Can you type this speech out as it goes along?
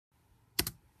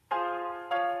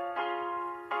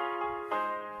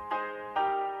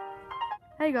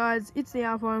Hey guys, it's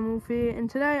TheAlpineWolf here, and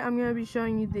today I'm going to be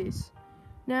showing you this.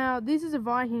 Now, this is a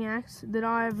Viking axe that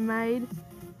I have made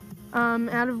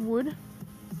out of wood,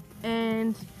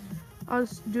 and I'll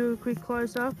just do a quick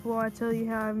close-up while I tell you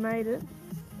how I've made it.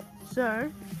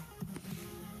 So,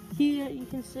 here you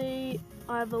can see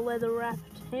I have a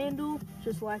leather-wrapped handle,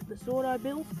 just like the sword I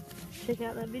built. Check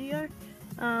out that video.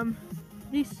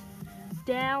 This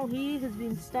dowel here has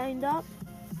been stained up,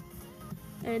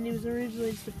 and it was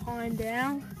originally just a pine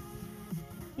dowel.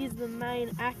 Here's the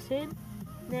main axe head.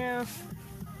 Now,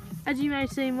 as you may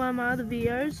see in one of my other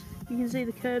videos, you can see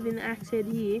the curve in the axe head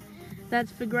here.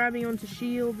 That's for grabbing onto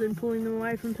shields and pulling them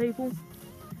away from people.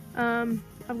 I've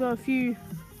got a few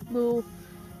little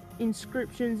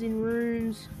inscriptions in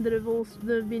runes that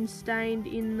have been stained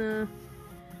in the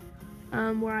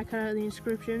where I cut out the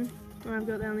inscription. I've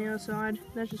got that on the other side.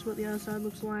 That's just what the other side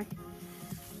looks like.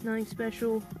 Nothing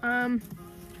special.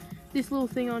 This little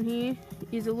thing on here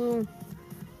is a little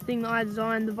thing that I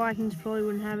designed. The Vikings probably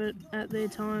wouldn't have it at their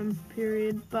time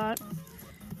period, but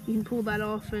you can pull that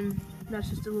off, and that's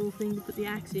just a little thing to put the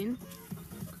axe in.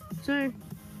 So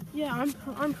yeah,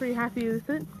 I'm pretty happy with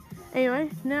it. Anyway,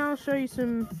 now I'll show you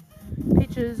some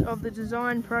pictures of the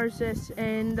design process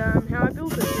and how I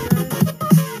built it.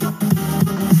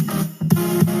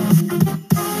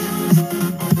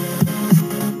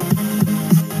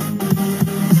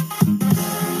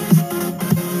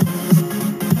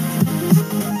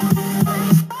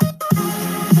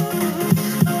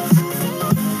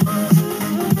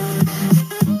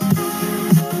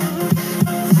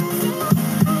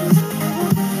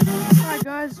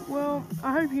 Well,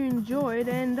 I hope you enjoyed,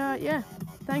 and yeah,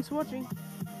 thanks for watching.